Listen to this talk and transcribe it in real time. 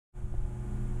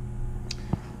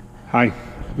Hi,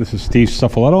 this is Steve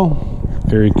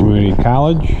Cefaletto, Erie Community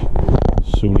College,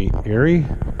 SUNY Erie.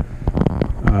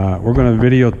 We're going to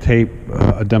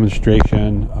videotape a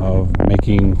demonstration of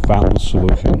making fountain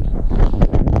solution.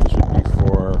 This would be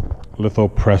for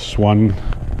Lithopress 1,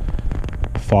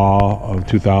 fall of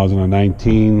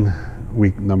 2019,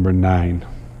 week number 9.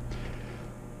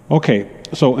 Okay,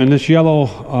 so in this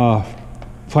yellow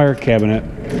fire cabinet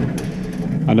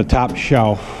on the top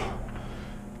shelf,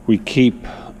 we keep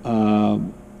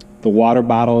the water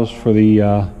bottles for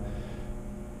the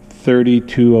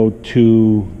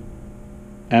 3202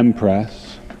 M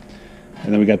press,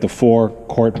 and then we got the 4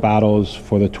 quart bottles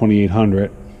for the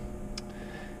 2800,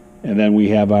 and then we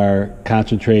have our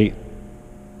concentrate,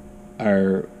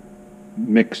 our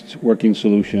mixed working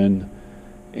solution,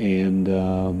 and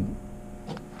a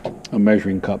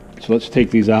measuring cup. So let's take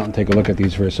these out and take a look at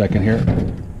these for a second here.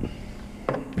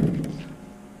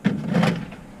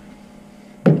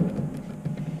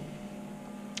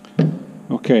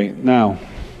 Okay, now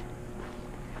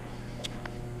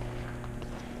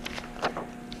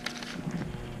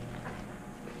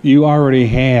you already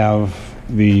have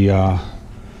the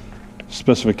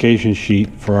specification sheet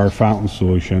for our fountain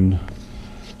solution.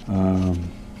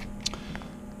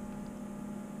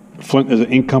 Flint is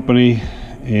an ink company,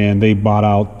 and they bought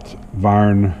out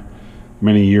Varn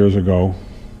many years ago,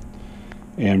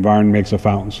 and Varn makes a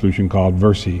fountain solution called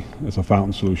Versi. It's a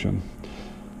fountain solution.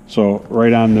 So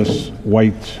right on this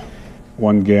white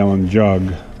 1 gallon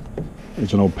jug,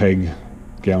 it's an opaque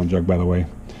gallon jug by the way,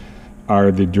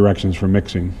 are the directions for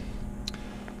mixing.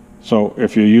 So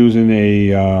if you're using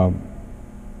a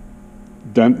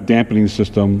dampening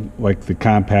system like the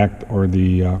compact or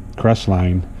the Crest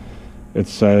line, it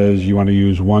says you want to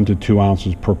use 1 to 2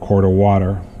 ounces per quart of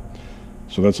water.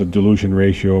 So that's a dilution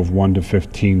ratio of 1 to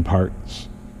 15 parts.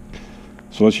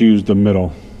 So let's use the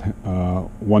middle.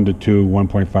 1 to 2,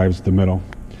 1.5 is the middle.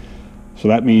 So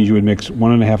that means you would mix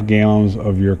 1.5 gallons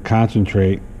of your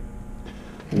concentrate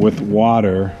with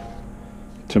water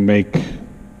to make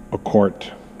a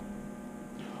quart.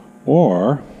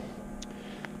 Or,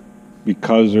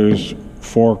 because there's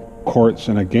 4 quarts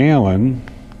in a gallon,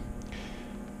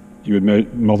 you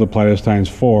would multiply this times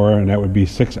 4, and that would be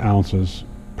 6 ounces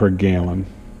per gallon.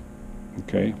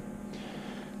 Okay?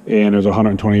 And there's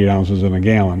 128 ounces in a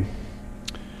gallon,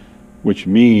 which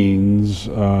means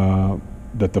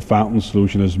that the fountain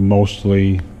solution is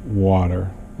mostly water.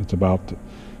 It's about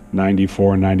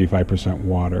 94-95%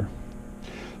 water.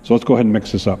 So let's go ahead and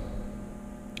mix this up.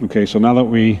 Okay, so now that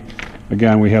we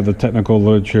have the technical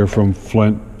literature from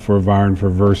Flint for Varn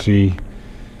for Versi,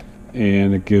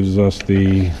 and it gives us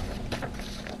the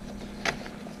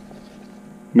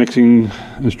mixing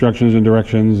instructions and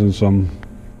directions and some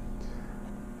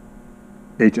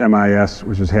HMIS,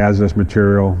 which is hazardous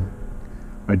material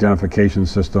identification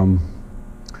system.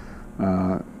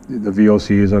 The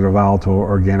VOCs are the volatile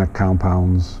organic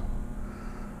compounds,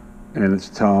 and it's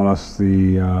telling us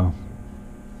the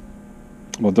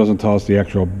well, it doesn't tell us the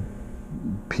actual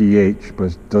pH, but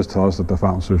it does tell us that the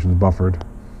fountain solution is buffered.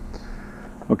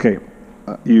 Okay,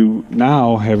 you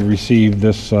now have received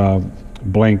this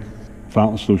blank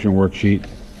fountain solution worksheet,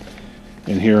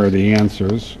 and here are the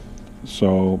answers.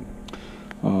 So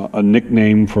a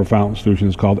nickname for fountain solution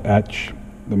is called Etch.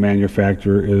 The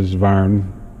manufacturer is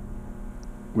Varn,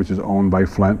 which is owned by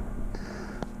Flint.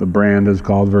 The brand is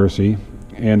called Versi.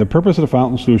 And the purpose of the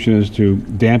fountain solution is to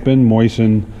dampen,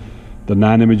 moisten the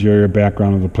non-image area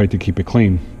background of the plate to keep it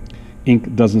clean.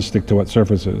 Ink doesn't stick to wet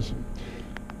surfaces.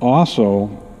 Also,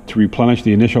 to replenish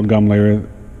the initial gum layer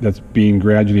that's being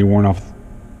gradually worn off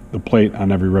the plate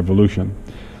on every revolution.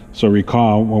 So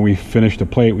recall, when we finish the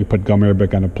plate, we put gum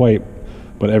arabic on the plate,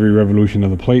 but every revolution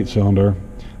of the plate cylinder,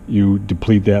 you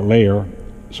deplete that layer,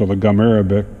 so the gum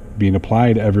arabic being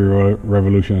applied every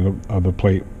revolution of the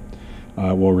plate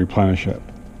will replenish it.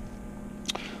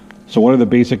 So what are the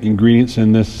basic ingredients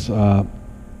in this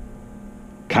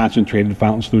concentrated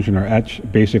fountain solution or etch?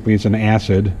 Basically, it's an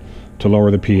acid to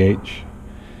lower the pH,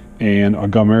 and a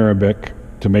gum arabic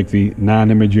to make the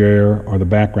non-image area or the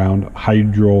background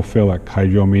hydrophilic.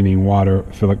 Hydro meaning water,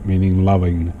 philic meaning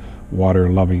loving, water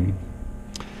loving.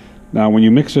 Now, when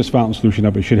you mix this fountain solution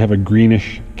up, it should have a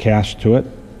greenish cast to it.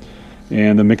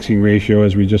 And the mixing ratio,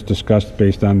 as we just discussed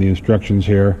based on the instructions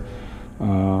here,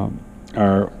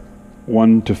 are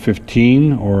 1 to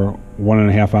 15, or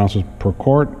 1.5 ounces per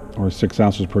quart, or 6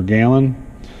 ounces per gallon,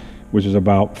 which is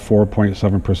about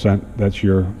 4.7%. That's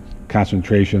your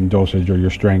concentration, dosage, or your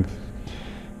strength.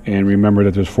 And remember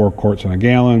that there's 4 quarts in a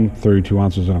gallon, 32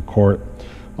 ounces in a quart,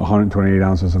 128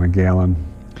 ounces in a gallon,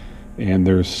 and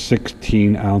there's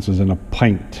 16 ounces in a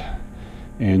pint.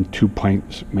 and 2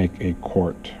 pints make a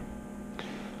quart.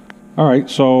 All right,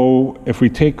 so if we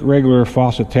take regular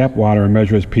faucet tap water and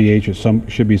measure its pH, it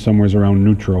should be somewhere around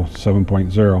neutral,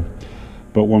 7.0.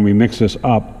 But when we mix this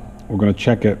up, we're going to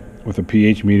check it with a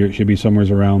pH meter. It should be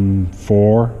somewhere around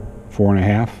 4,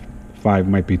 4.5. 5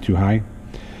 might be too high.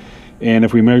 And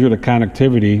if we measure the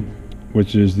conductivity,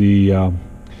 which is a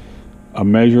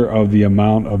measure of the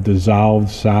amount of dissolved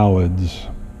solids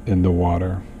in the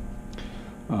water,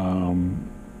 the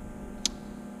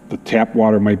tap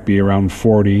water might be around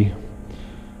 40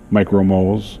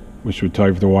 micromoles, which would tell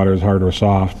you if the water is hard or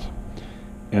soft.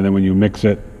 And then when you mix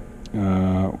it,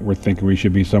 we're thinking we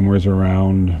should be somewhere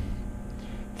around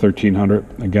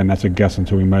 1300. Again, that's a guess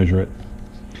until we measure it.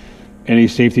 Any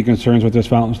safety concerns with this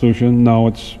fountain solution? No,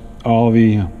 it's all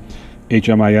the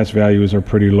HMIS values are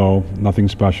pretty low, nothing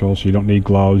special, so you don't need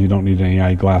gloves, you don't need any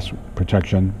eyeglass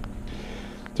protection.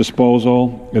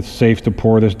 Disposal, it's safe to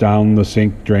pour this down the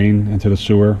sink drain into the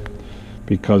sewer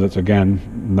because it's, again,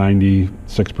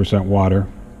 96% water.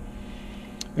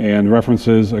 And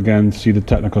references, again, see the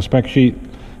technical spec sheet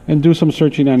and do some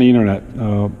searching on the internet.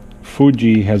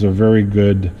 Fuji has a very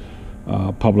good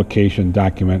publication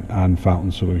document on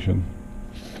fountain solution.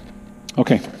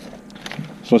 Okay,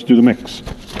 so let's do the mix.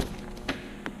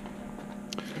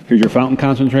 Here's your fountain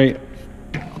concentrate.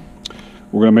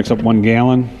 We're going to mix up 1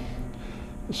 gallon.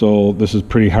 So this is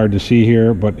pretty hard to see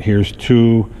here, but here's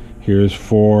 2, here's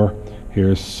 4,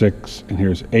 here's 6, and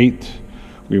here's 8.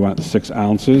 We want 6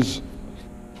 ounces.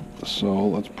 So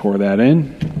let's pour that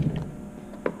in.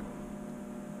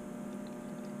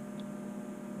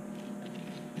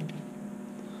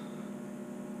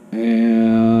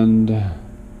 And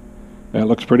that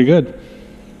looks pretty good.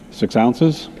 6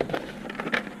 ounces.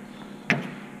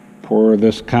 Pour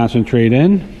this concentrate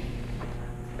in.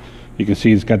 You can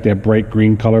see it's got that bright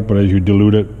green color, but as you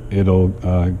dilute it, it'll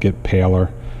get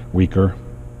paler, weaker.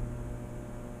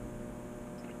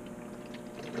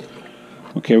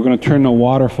 Okay, we're going to turn the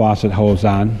water faucet hose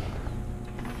on.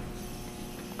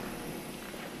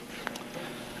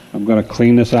 I'm going to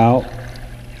clean this out.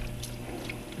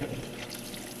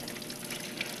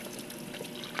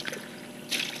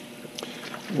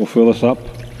 We'll fill this up.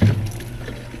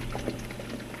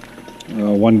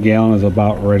 1 gallon is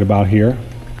right about here.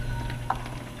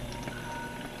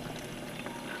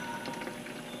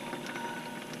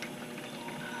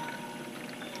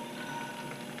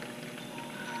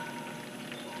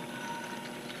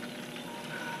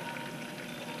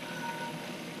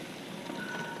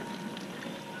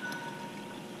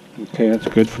 Okay, that's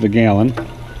good for the gallon.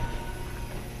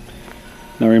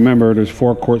 Now remember, there's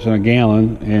 4 quarts in a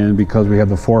gallon, and because we have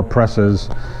the 4 presses,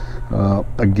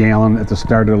 a gallon at the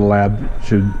start of the lab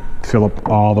should fill up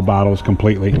all the bottles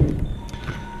completely.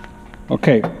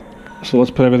 Okay, so let's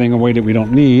put everything away that we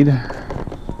don't need.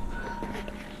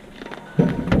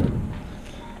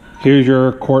 Here's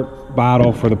your quart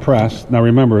bottle for the press. Now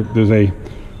remember, there's a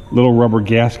little rubber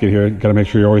gasket here. Got to make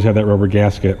sure you always have that rubber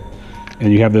gasket.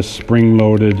 And you have this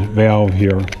spring-loaded valve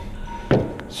here.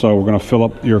 So we're going to fill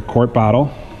up your quart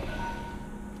bottle.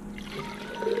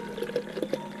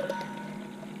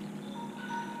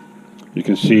 You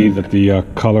can see that the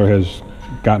color has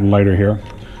gotten lighter here.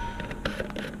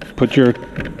 Put your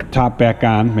top back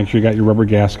on. Make sure you got your rubber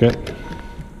gasket.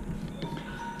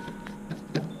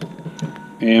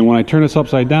 And when I turn this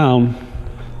upside down,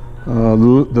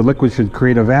 the liquid should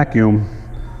create a vacuum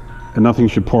and nothing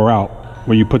should pour out.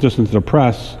 When you put this into the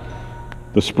press,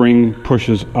 the spring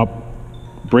pushes up,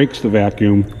 breaks the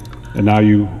vacuum, and now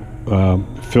you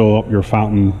fill up your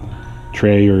fountain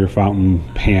tray or your fountain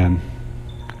pan.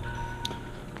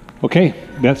 Okay,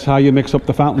 that's how you mix up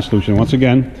the fountain solution. Once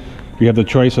again, you have the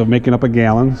choice of making up a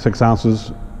gallon, 6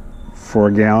 ounces for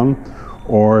a gallon,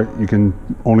 or you can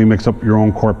only mix up your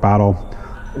own quart bottle,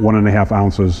 1.5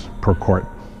 ounces per quart.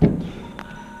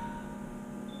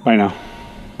 Bye now.